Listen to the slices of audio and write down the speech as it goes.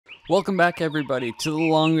Welcome back, everybody, to The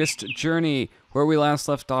Longest Journey. Where we last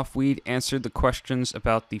left off, we'd answered the questions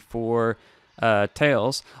about the four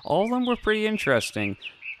tales. All of them were pretty interesting.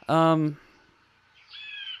 Well,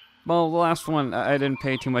 the last one I didn't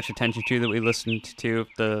pay too much attention to that we listened to,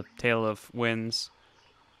 the Tale of Winds,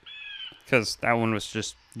 because that one was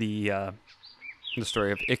just the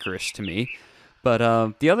story of Icarus to me. But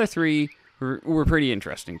the other three were pretty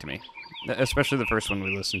interesting to me, especially the first one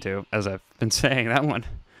we listened to, as I've been saying. That one...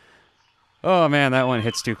 Oh man, that one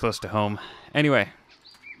hits too close to home. Anyway,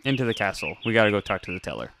 into the castle. We gotta go talk to the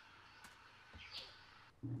teller.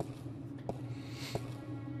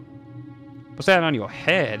 What's that on your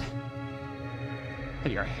head? Is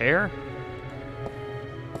that your hair?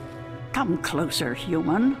 Come closer,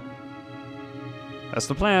 human. That's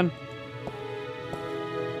the plan.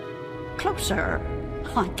 Closer.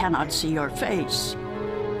 I cannot see your face.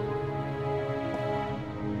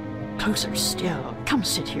 Closer still. Come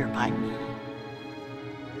sit here by me.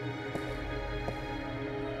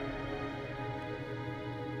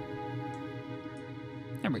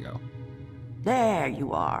 There we go. There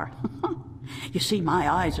you are. You see, my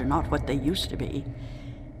eyes are not what they used to be.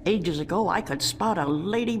 Ages ago, I could spot a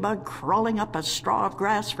ladybug crawling up a straw of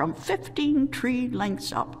grass from 15 tree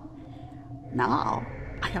lengths up. Now,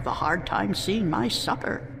 I have a hard time seeing my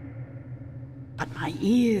supper. But my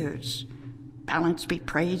ears, balance be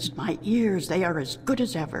praised, my ears, they are as good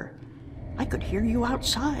as ever. I could hear you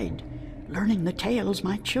outside, learning the tales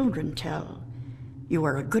my children tell. You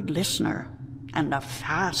are a good listener and a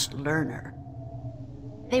fast learner.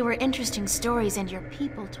 They were interesting stories, and your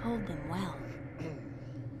people told them well.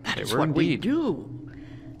 That They is were what we indeed. do.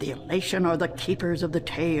 The elation are the keepers of the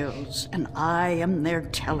tales, and I am their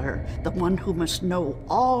teller, the one who must know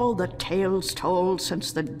all the tales told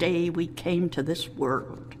since the day we came to this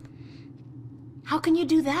world. How can you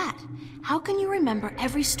do that? How can you remember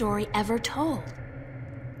every story ever told?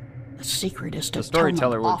 The secret is to The tell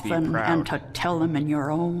storyteller them would be often proud. and to tell them in your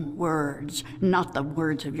own words, not the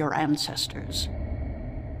words of your ancestors.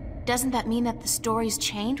 Doesn't that mean that the stories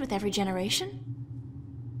change with every generation?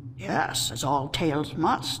 Yes, as all tales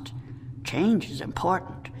must. Change is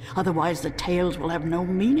important. Otherwise, the tales will have no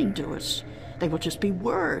meaning to us. They will just be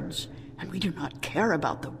words, and we do not care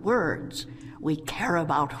about the words. We care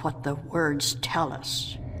about what the words tell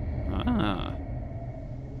us. Ah.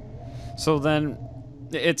 So then,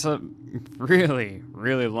 it's a really,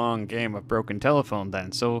 really long game of broken telephone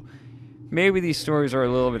then. So maybe these stories are a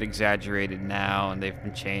little bit exaggerated now and they've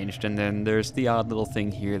been changed. And then there's the odd little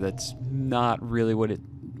thing here that's not really what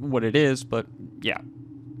it is, but yeah.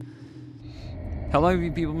 How long have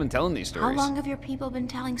you people been telling these stories? How long have your people been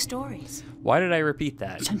telling stories? Why did I repeat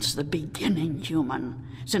that? Since the beginning, human.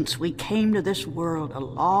 Since we came to this world a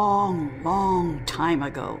long, long time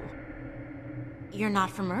ago. You're not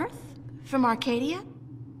from Earth? From Arcadia?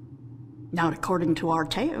 Not according to our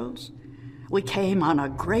tales. We came on a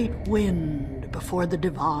great wind before the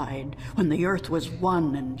divide, when the earth was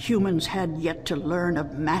one and humans had yet to learn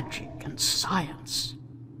of magic and science.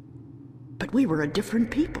 But we were a different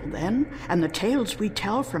people then, and the tales we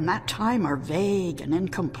tell from that time are vague and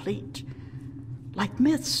incomplete. Like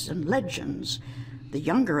myths and legends, the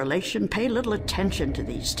younger elation pay little attention to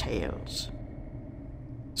these tales.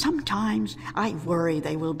 Sometimes I worry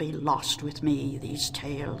they will be lost with me, these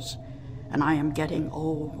tales, and I am getting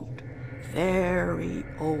old, very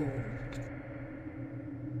old.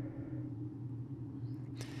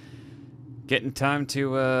 Getting time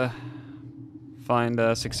to, find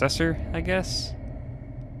a successor, I guess?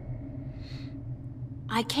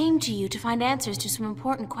 I came to you to find answers to some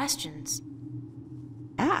important questions.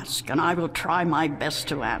 Ask, and I will try my best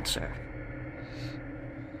to answer.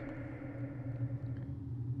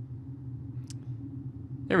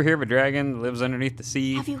 You ever hear of a dragon that lives underneath the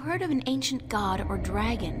sea? Have you heard of an ancient god or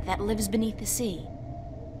dragon that lives beneath the sea?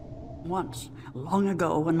 Once, long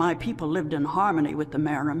ago, when my people lived in harmony with the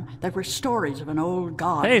Merim, there were stories of an old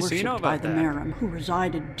god Hey, so worshipped you know by about the that. Merim who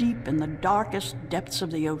resided deep in the darkest depths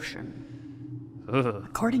of the ocean. Ugh.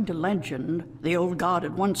 According to legend, the old god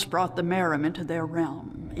had once brought the Merim into their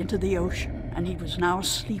realm, into the ocean, and he was now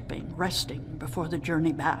sleeping, resting before the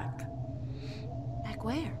journey back. Back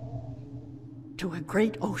where? To a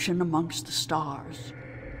great ocean amongst the stars.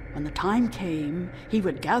 When the time came, he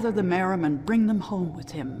would gather the Merim and bring them home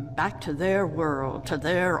with him, back to their world, to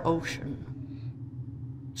their ocean.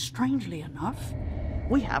 Strangely enough,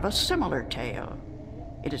 we have a similar tale.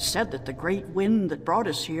 It is said that the great wind that brought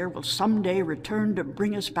us here will someday return to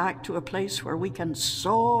bring us back to a place where we can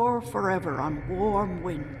soar forever on warm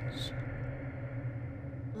winds.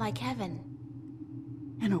 Like heaven.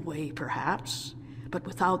 In a way, perhaps. but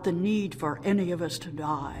without the need for any of us to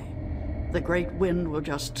die. The great wind will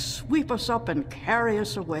just sweep us up and carry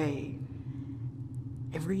us away.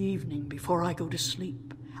 Every evening before I go to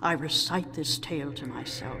sleep, I recite this tale to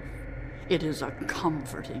myself. It is a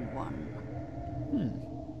comforting one.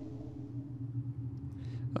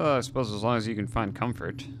 Oh, I suppose as long as you can find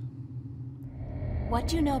comfort. What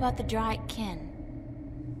do you know about the Dryad kin?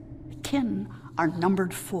 The kin are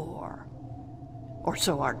numbered 4, or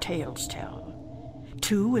so our tales tell.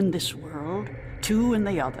 2 in this world, 2 in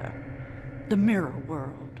the other. The mirror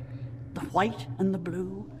world, the white and the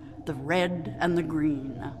blue, the red and the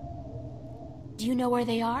green. Do you know where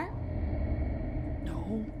they are?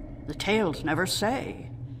 No, the tales never say.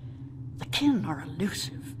 The kin are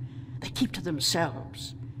elusive. They keep to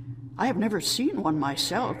themselves. I have never seen one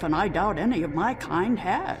myself, and I doubt any of my kind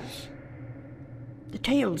has. The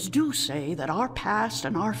tales do say that our past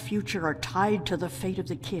and our future are tied to the fate of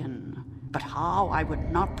the kin, but how I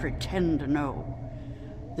would not pretend to know.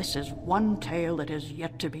 This is one tale that is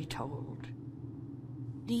yet to be told.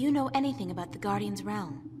 Do you know anything about the Guardian's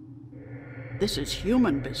realm? This is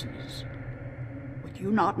human business. Would you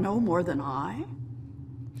not know more than I?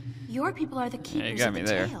 Your people are the you keepers got of me the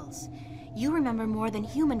there. tales. You remember more than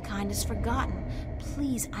humankind has forgotten.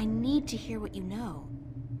 Please, I need to hear what you know.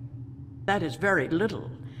 That is very little.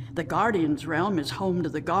 The Guardian's realm is home to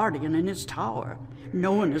the Guardian in his tower.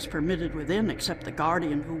 No one is permitted within except the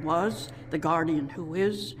Guardian who was, the Guardian who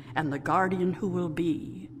is, and the Guardian who will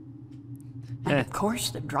be. And of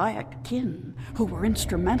course the Dryad kin, who were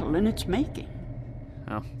instrumental in its making.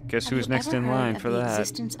 Oh, guess Have who's you next ever in heard line of for the that?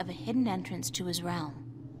 existence of a hidden entrance to his realm?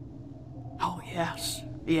 Oh, yes.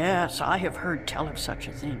 Yes, I have heard tell of such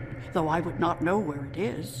a thing, though I would not know where it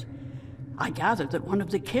is. I gather that one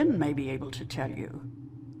of the kin may be able to tell you.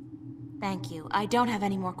 Thank you. I don't have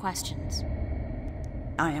any more questions.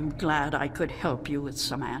 I am glad I could help you with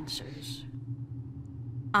some answers.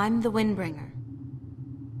 I'm the Windbringer.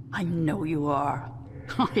 I know you are.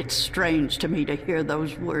 It's strange to me to hear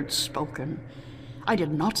those words spoken. I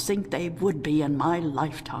did not think they would be in my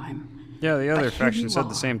lifetime. Yeah, the other But here faction you said the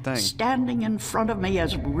are, same thing. standing in front of me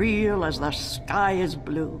as real as the sky is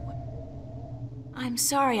blue. I'm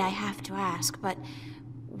sorry I have to ask, but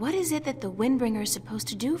what is it that the Windbringer is supposed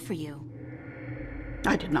to do for you?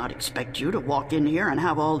 I did not expect you to walk in here and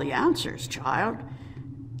have all the answers, child.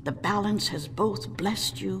 The balance has both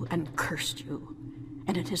blessed you and cursed you,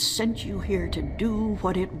 and it has sent you here to do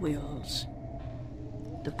what it wills.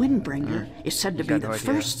 The Windbringer is said to be got the no idea.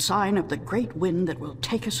 first sign of the great wind that will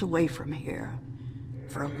take us away from here.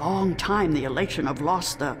 For a long time, the Elation have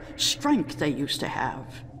lost the strength they used to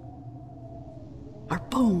have. Our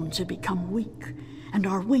bones have become weak, and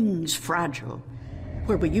our wings fragile.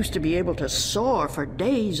 Where we used to be able to soar for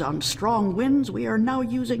days on strong winds, we are now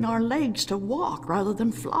using our legs to walk rather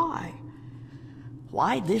than fly.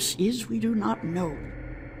 Why this is, we do not know.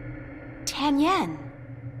 Tanyen.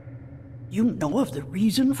 You know of the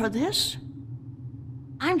reason for this?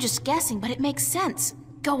 I'm just guessing, but it makes sense.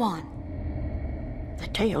 Go on. The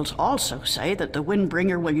tales also say that the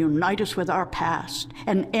Windbringer will unite us with our past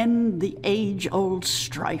and end the age-old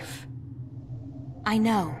strife. I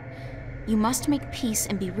know. You must make peace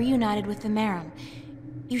and be reunited with the Merim.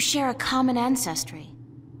 You share a common ancestry.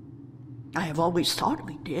 I have always thought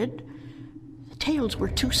we did. The tales were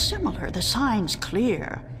too similar, the signs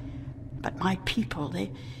clear. But my people,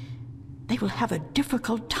 they will have a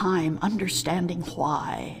difficult time understanding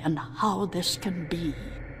why and how this can be.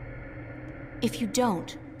 If you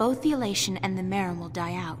don't, both the Elation and the Merim will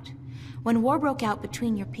die out. When war broke out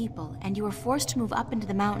between your people and you were forced to move up into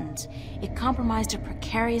the mountains, it compromised a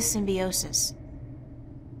precarious symbiosis.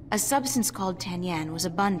 A substance called Tanyen was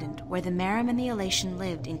abundant where the Merim and the Elation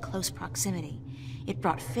lived in close proximity. It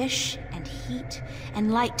brought fish and heat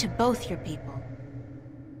and light to both your people.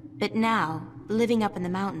 But now, living up in the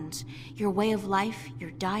mountains, your way of life,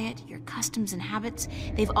 your diet, your customs and habits,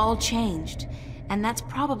 they've all changed. And that's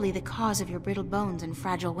probably the cause of your brittle bones and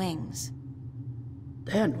fragile wings.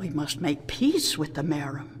 Then we must make peace with the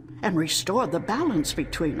Merim and restore the balance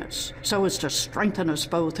between us, so as to strengthen us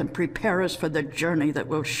both and prepare us for the journey that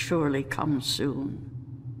will surely come soon.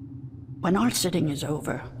 When our sitting is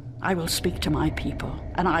over, I will speak to my people,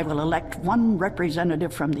 and I will elect one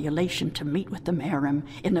representative from the Elation to meet with the Merim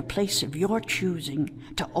in the place of your choosing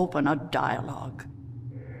to open a dialogue.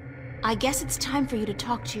 I guess it's time for you to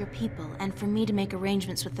talk to your people and for me to make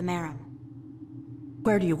arrangements with the Merim.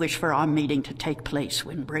 Where do you wish for our meeting to take place,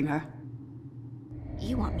 Windbringer?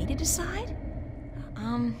 You want me to decide?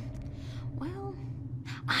 Well,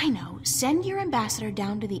 I know. Send your ambassador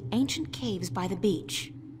down to the ancient caves by the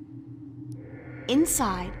beach.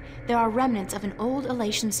 Inside, there are remnants of an old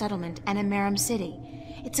Elation settlement and a Merum city.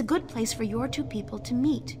 It's a good place for your two people to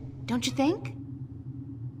meet, don't you think?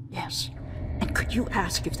 Yes. And could you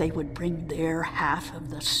ask if they would bring their half of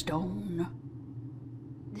the stone?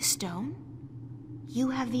 The stone? You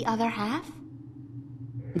have the other half?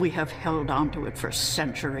 We have held on to it for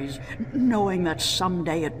centuries, knowing that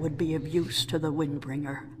someday it would be of use to the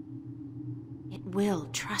Windbringer. It will,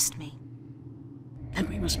 trust me. Then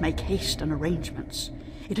we must make haste and arrangements.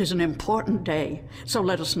 It is an important day, so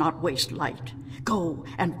let us not waste light. Go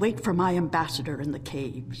and wait for my ambassador in the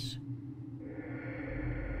caves.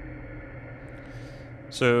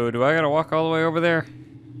 So, do I gotta walk all the way over there?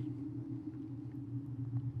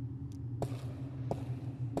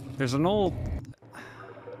 There's an old...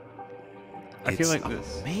 I feel like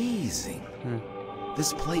this... amazing.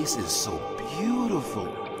 This place is so beautiful.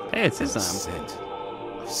 Hey, it's his The arm. scent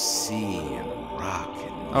of sea and rock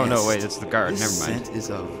and Oh, no, mist. wait, it's the guard. This Never mind. scent is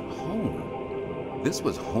of home. This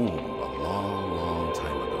was home a long, long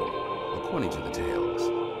time ago, according to the tales.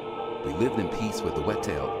 We lived in peace with the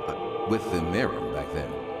Wet-tail, with the Merum back then.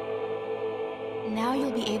 Now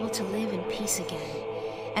you'll be able to live in peace again.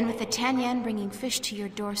 And with the Tanyan bringing fish to your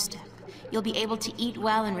doorstep, you'll be able to eat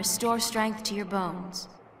well and restore strength to your bones.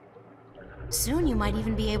 Soon you might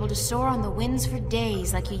even be able to soar on the winds for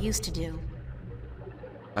days like you used to do.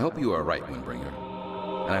 I hope you are right, Windbringer.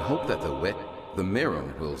 And I hope that the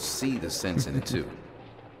Merum will see the sense in it too.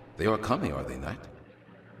 They are coming, are they not?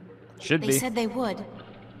 Should They be. said they would.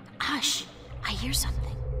 Hush, I hear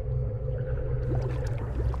something.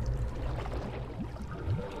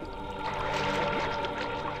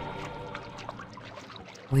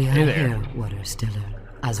 We are Hey there. here, Water Stiller,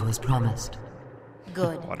 as was promised.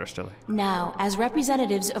 Good. Water still. Now, as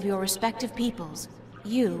representatives of your respective peoples,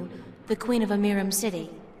 you, the Queen of Amiram City,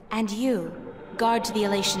 and you, guard to the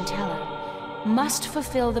Elation Teller, must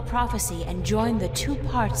fulfill the prophecy and join the two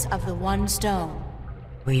parts of the one stone.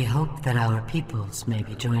 We hope that our peoples may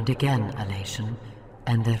be joined again, Elation,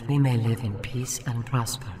 and that we may live in peace and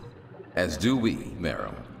prosper. As do we,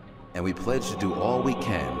 Merum. And we pledge to do all we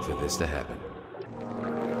can for this to happen.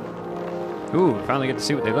 Ooh, finally get to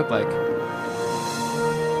see what they look like.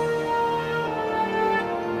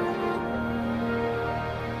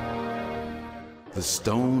 The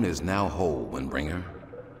stone is now whole, Windbringer,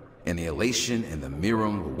 and the Elation and the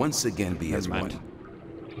Merum will once again be as Never mind. one.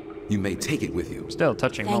 You may take it with you. Still a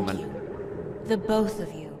touching Thank moment. you. The both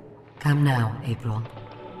of you. Come now, April,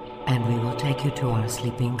 and we will take you to our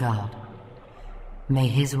sleeping god. May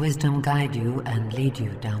his wisdom guide you and lead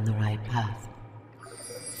you down the right path.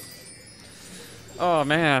 Oh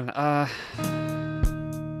man, I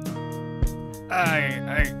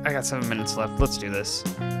got 7 minutes left. Let's do this.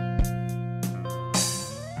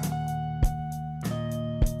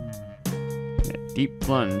 Deep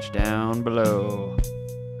plunge down below.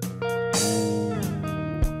 Ooh.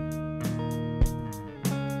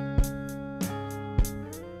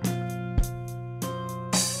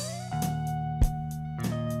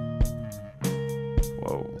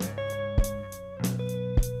 Whoa.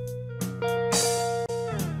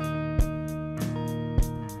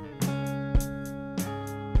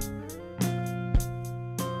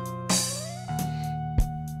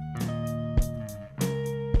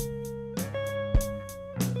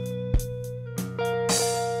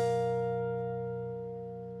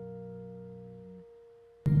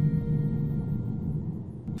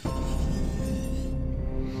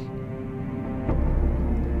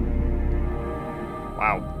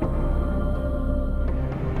 Wow.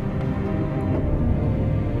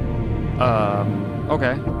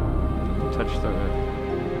 Okay. Touch the...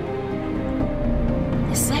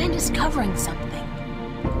 The sand is covering something.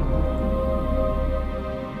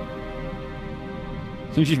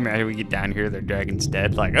 Can you imagine we get down here, their dragon's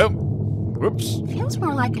dead? Like, oh, whoops. Feels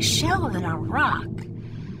more like a shell than a rock.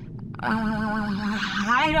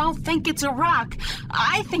 I don't think it's a rock.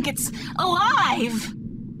 I think it's alive.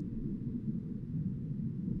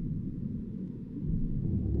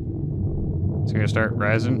 It's gonna start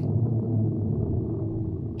rising.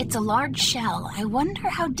 It's a large shell. I wonder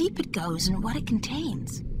how deep it goes and what it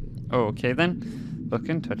contains. Oh, okay then. Look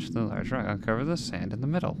and touch the large rock. Uncover the sand in the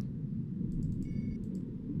middle.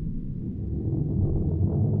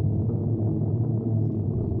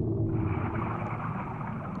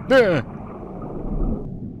 Ah!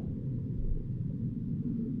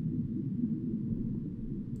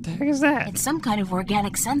 The heck is that? It's some kind of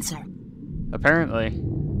organic sensor. Apparently.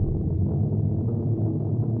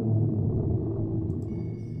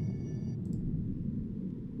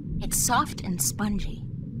 It's soft and spongy.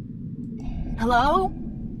 Hello?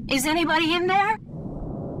 Is anybody in there?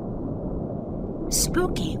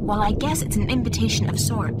 Spooky. Well, I guess it's an invitation of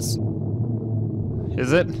sorts.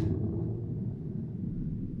 Is it?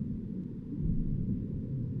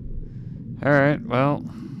 Alright, well,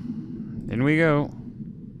 in we go.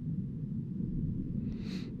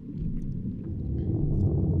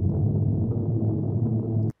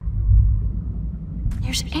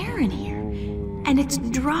 There's air in here. And it's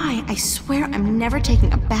dry. I swear I'm never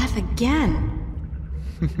taking a bath again.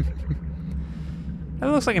 That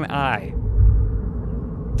looks like an eye.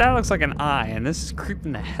 That looks like an eye, and this is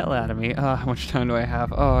creeping the hell out of me. How much time do I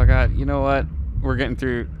have? Oh god, you know what? We're getting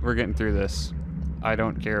through this. I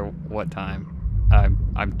don't care what time.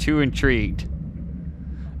 I'm too intrigued.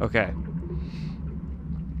 Okay.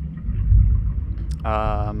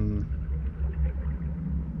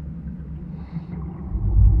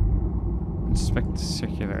 Inspect the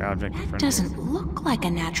circular object in That front doesn't look like a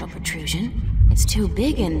natural protrusion. It's too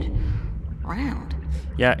big and round.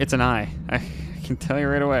 Yeah, it's an eye. I can tell you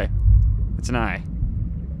right away. It's an eye.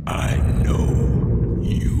 I know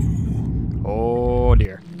you. Oh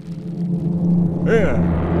dear. Yeah.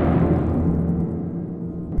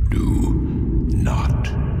 Do not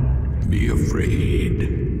be afraid.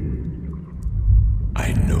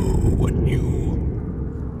 I know what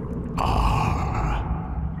you are.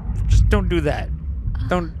 Just don't do that.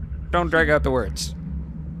 Don't drag out the words.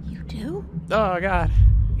 You do? Oh god.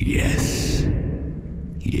 Yes.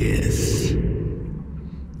 Yes.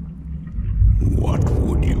 What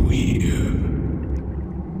would you hear?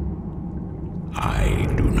 I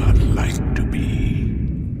do not like to be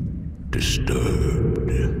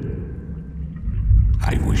disturbed.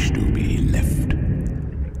 I wish to be left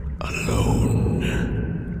alone.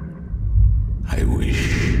 I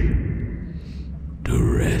wish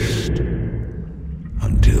to rest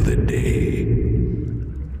until the day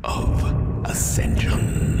of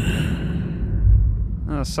ascension.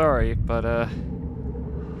 Oh, sorry, but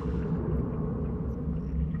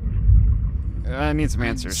I need some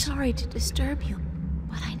answers. Sorry to disturb you,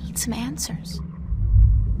 but I need some answers.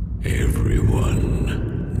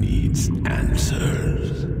 Everyone needs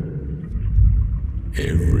answers.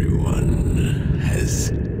 Everyone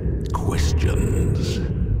has questions.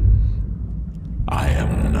 I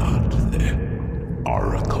am not the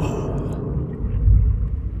oracle.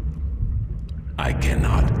 I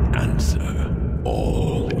cannot answer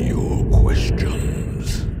all your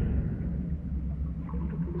questions.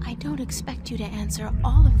 I don't expect you to answer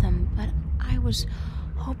all of them, but I was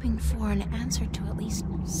hoping for an answer to at least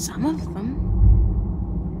some of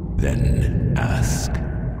them. Then ask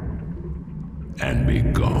and be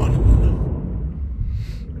gone.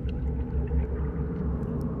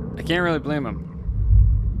 I can't really blame him.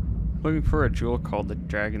 Looking for a jewel called the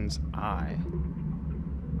Dragon's Eye.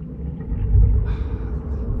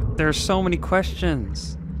 There's so many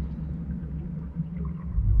questions.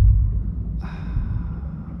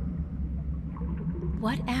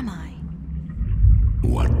 What am I?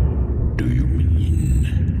 What do you mean?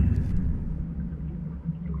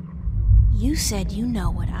 You said you know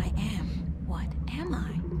what I am. What am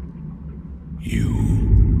I?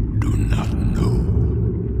 You do not know.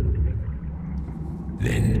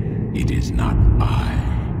 Then it is not I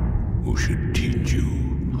who should teach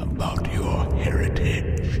you about your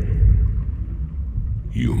heritage.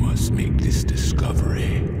 You must make this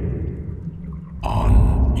discovery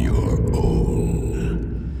on your own.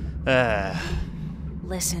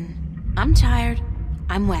 Listen, I'm tired.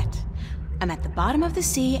 I'm wet. I'm at the bottom of the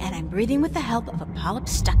sea, and I'm breathing with the help of a polyp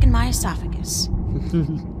stuck in my esophagus.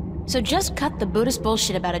 So just cut the Buddhist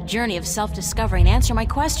bullshit about a journey of self-discovery and answer my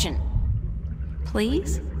question.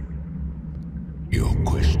 Please? Your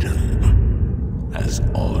question has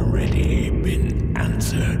already been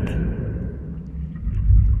answered.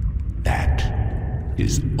 That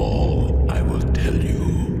is all I will tell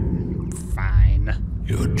you. Fine.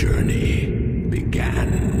 Your journey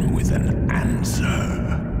began with an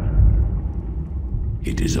answer.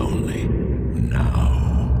 It is only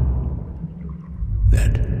now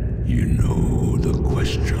that you know the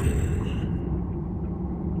question.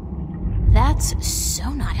 That's so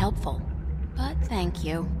not helpful. But thank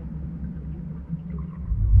you.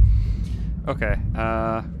 Okay,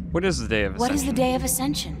 what is the day of Ascension? What is the day of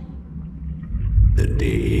Ascension? The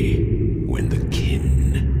day when the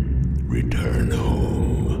kin return home.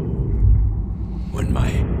 When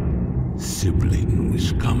my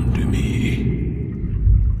siblings come to me.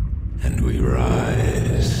 And we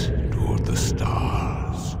rise toward the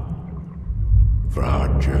stars. For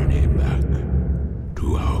our journey back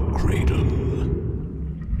to our cradle.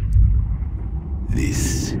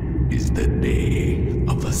 This is the day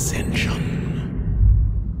of Ascension.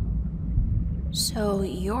 So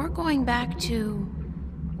you're You're going back to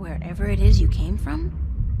wherever it is you came from?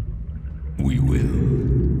 We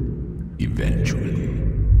will, eventually,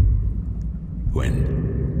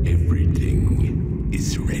 when everything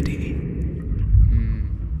is ready.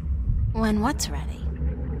 When what's ready?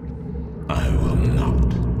 I will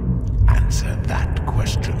not answer that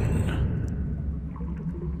question.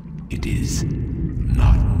 It is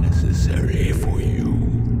not necessary for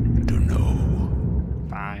you to know.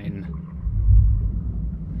 Fine.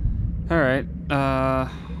 Alright, I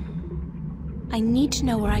need to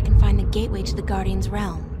know where I can find the gateway to the Guardian's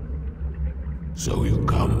realm. So you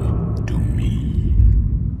come to me.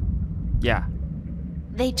 yeah.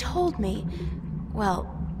 They told me, well,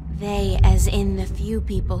 they as in the few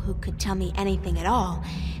people who could tell me anything at all,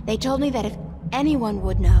 they told me that if anyone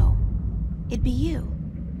would know, it'd be you.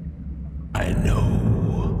 I know.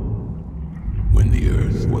 When the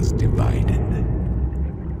Earth was divided,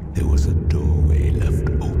 there was a doorway left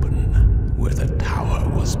open where the tower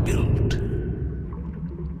was built.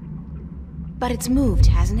 But it's moved,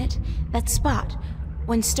 hasn't it? That spot.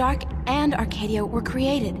 When Stark and Arcadia were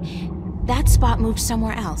created, that spot moved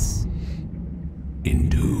somewhere else.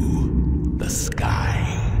 Into the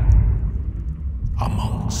sky.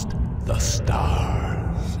 Amongst the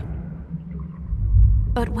stars.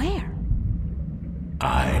 But where?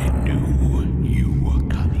 I knew you were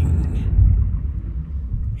coming.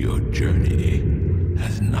 Your journey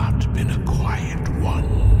has not been a quiet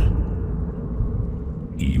one.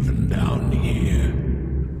 Even down here,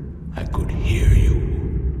 I could hear you.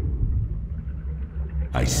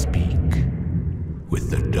 I speak with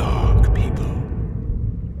the Dark People.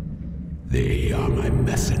 They are my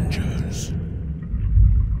messengers.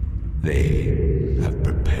 They have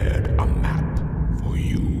prepared a map for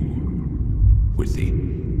you with the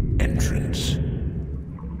entrance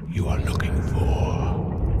you are looking for.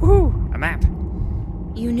 Woo! A map.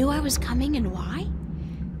 You knew I was coming and why?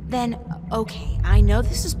 Then, okay, I know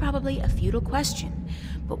this is probably a futile question,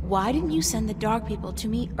 but why didn't you send the Dark People to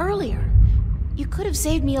me earlier? You could have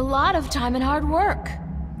saved me a lot of time and hard work.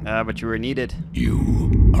 But you were needed.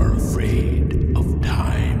 You are afraid of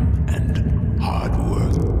time and hard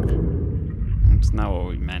work. That's not what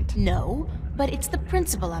we meant. No, but it's the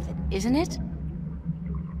principle of it, isn't it?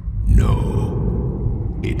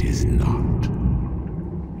 No, it is not.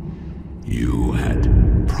 You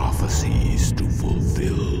had prophecies to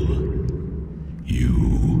fulfill.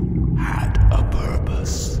 You had a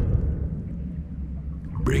purpose.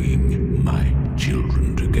 Bringing my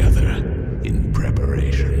children together in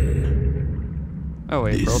preparation. Oh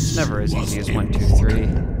wait, bro, it's never as easy This as was 1, 2, 3.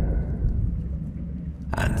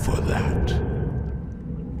 And for that,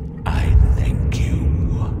 I thank you.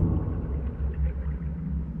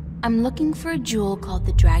 I'm looking for a jewel called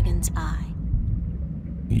the Dragon's Eye.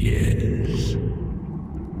 Yes.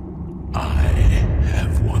 I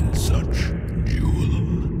have one such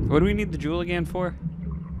jewel. What do we need the jewel again for?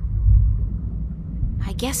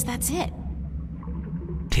 I guess that's it.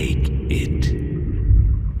 Take it.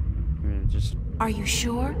 Just Are you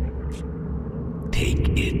sure? Take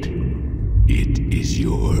it. It is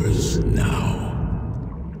yours now.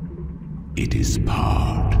 It is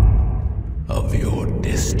part of your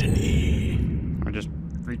destiny. or just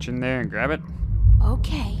reach in there and grab it.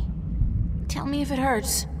 Okay. Tell me if it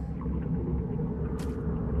hurts.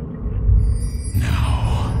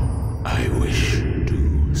 Now, I wish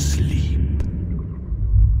to sleep.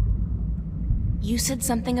 You said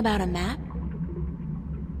something about a map?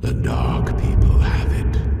 The Dark People have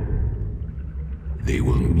it. They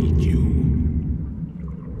will meet you.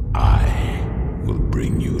 I will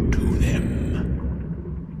bring you to them.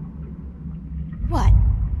 What?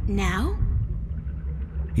 Now?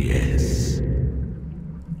 Yes.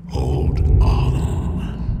 Hold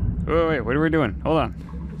on. Wait, what are we doing? Hold on.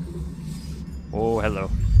 Oh, hello.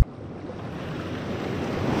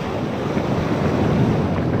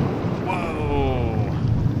 Whoa!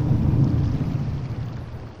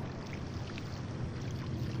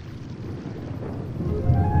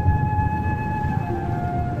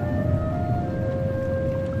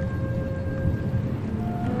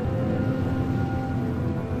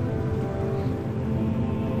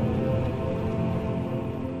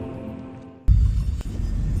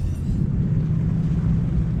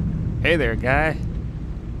 Hey there, guy.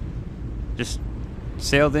 Just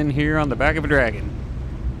sailed in here on the back of a dragon.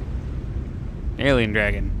 Alien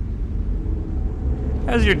dragon.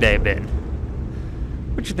 How's your day been?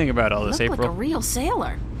 What you think about all this, Look April? like a real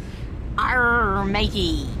sailor. Arr,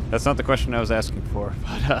 matey. That's not the question I was asking for,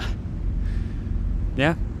 but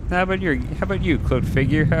yeah. How about you, cloaked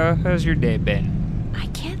figure? How's your day been? I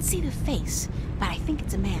can't see the face, but I think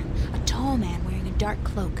it's a man. A tall man wearing a dark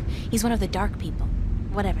cloak. He's one of the dark people,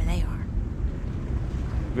 whatever they are.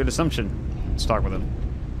 Good assumption. Let's talk with him.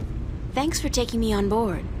 Thanks for taking me on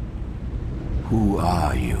board. Who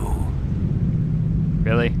are you?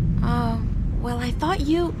 Really? Well, I thought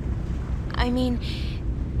you... I mean,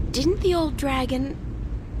 didn't the old dragon...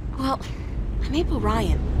 Well, I'm April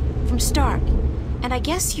Ryan, from Stark, and I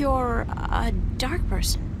guess you're a dark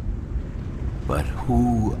person. But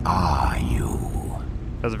who are you?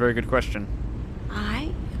 That's a very good question.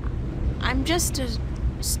 I'm just a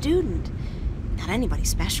student. Not anybody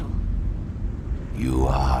special. You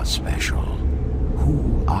are special.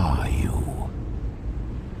 Who are you?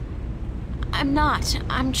 I'm not.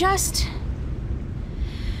 I'm just...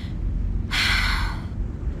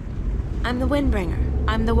 I'm the Windbringer.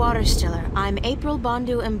 I'm the Water Stiller. I'm April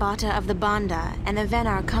Bondu Mbata of the Banda and the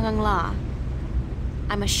Venar Kangang La.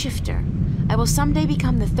 I'm a shifter. I will someday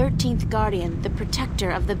become the 13th Guardian, the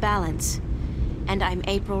protector of the balance. And I'm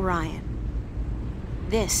April Ryan.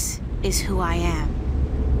 This is who I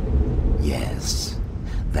am. Yes,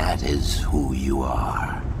 that is who you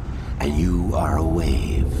are. And you are a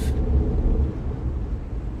wave.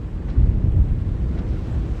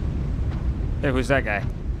 Hey, who's that guy?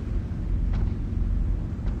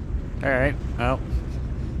 Alright, well,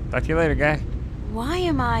 talk to you later, guy. Why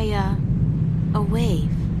am I, a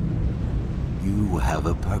wave? You have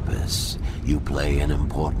a purpose. You play an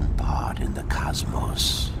important part in the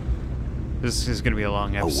cosmos. This is gonna be a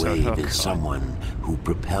long A episode. wave is someone who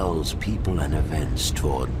propels people and events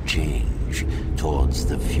toward change, towards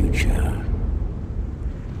the future.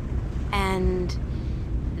 And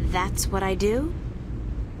that's what I do?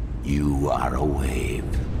 You are a wave.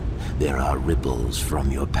 There are ripples from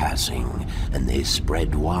your passing, and they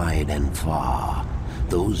spread wide and far.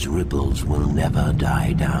 Those ripples will never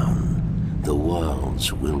die down. The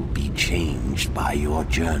worlds will be changed by your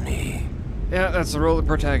journey. Yeah, that's the role of the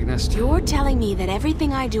protagonist. You're telling me that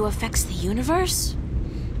everything I do affects the universe?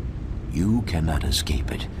 You cannot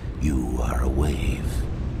escape it. You are a wave.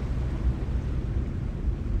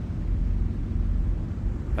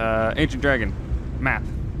 Ancient Dragon. Map.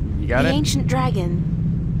 You got The it? ancient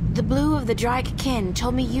dragon, the blue of the Drake kin,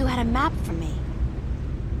 told me you had a map for me.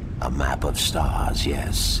 A map of stars,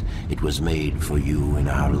 yes. It was made for you in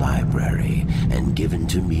our library and given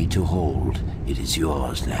to me to hold. It is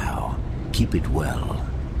yours now. Keep it well.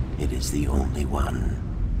 It is the only one.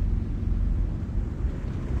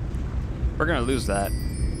 We're gonna lose that.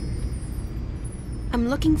 I'm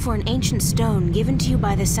looking for an ancient stone given to you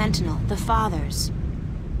by the Sentinel, the Fathers.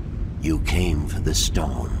 You came for the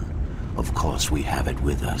stone. Of course we have it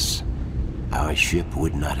with us. Our ship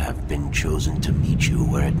would not have been chosen to meet you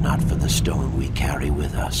were it not for the stone we carry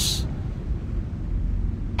with us.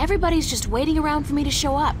 Everybody's just waiting around for me to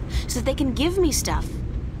show up, so that they can give me stuff.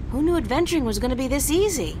 Who knew adventuring was gonna be this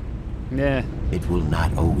easy? Yeah. It will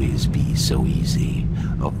not always be so easy.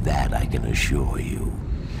 Of that I can assure you.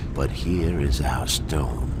 But here is our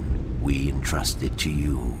stone. We entrust it to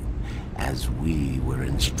you, as we were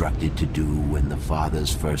instructed to do when the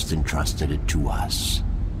Fathers first entrusted it to us.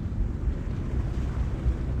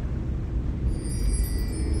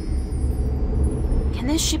 Can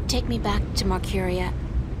this ship take me back to Marcuria?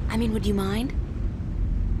 I mean, would you mind?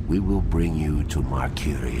 We will bring you to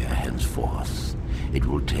Marcuria henceforth. It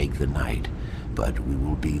will take the night, but we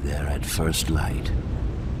will be there at first light.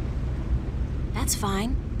 That's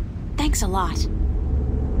fine. Thanks a lot.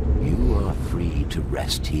 You are free to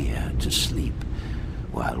rest here, to sleep,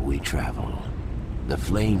 while we travel. The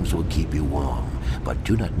flames will keep you warm, but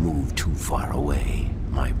do not move too far away.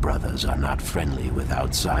 My brothers are not friendly with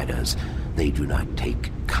outsiders. They do not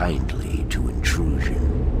take kindly to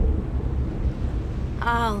intrusion.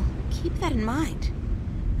 I'll keep that in mind.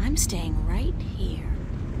 I'm staying right here.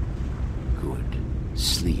 Good.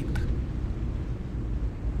 Sleep.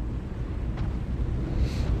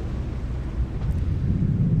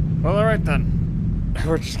 Well, alright then.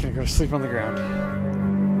 We're just gonna go to sleep on the ground.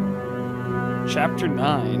 Chapter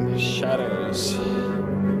 9, Shadows.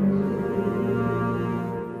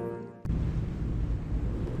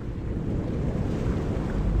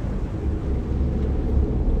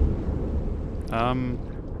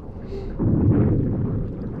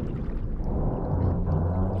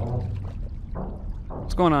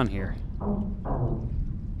 What's going on here?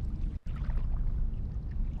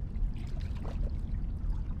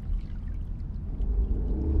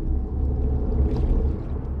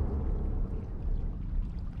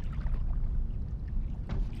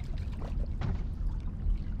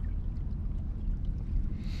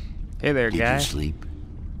 Hey there, Did guy. you sleep?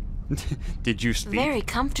 Did you sleep? Very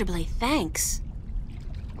comfortably, thanks.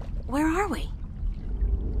 Where are we?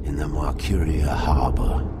 in the Mercuria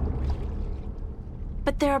harbor.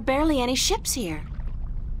 But there are barely any ships here.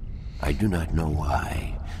 I do not know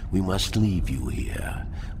why. We must leave you here.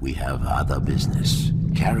 We have other business.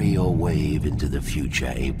 Carry your wave into the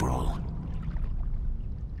future, April.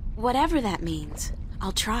 Whatever that means,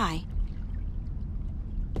 I'll try.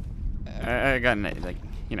 I got like,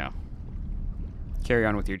 you know, carry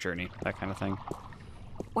on with your journey, that kind of thing.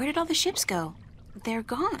 Where did all the ships go? They're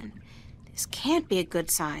gone. This can't be a good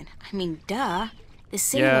sign. I mean, duh. The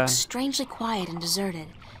city looks strangely quiet and deserted.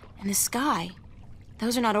 And the sky,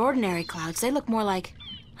 those are not ordinary clouds. They look more like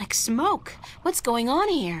smoke. What's going on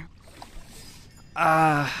here?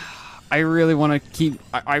 I really want to keep...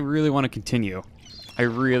 I really want to continue. I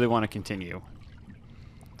really want to continue.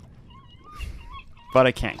 But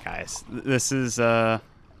I can't, guys. This is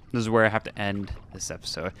where I have to end this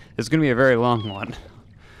episode. It's going to be a very long one.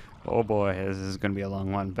 Oh boy, this is going to be a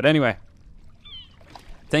long one. But anyway,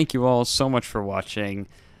 thank you all so much for watching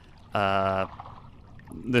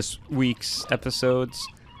this week's episodes.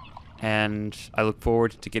 And I look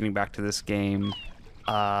forward to getting back to this game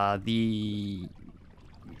the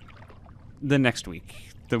next week.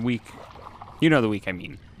 The week, you know the week I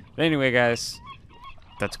mean. But anyway, guys,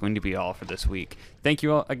 that's going to be all for this week. Thank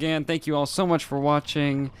you all again. Thank you all so much for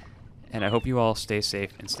watching. And I hope you all stay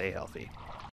safe and stay healthy.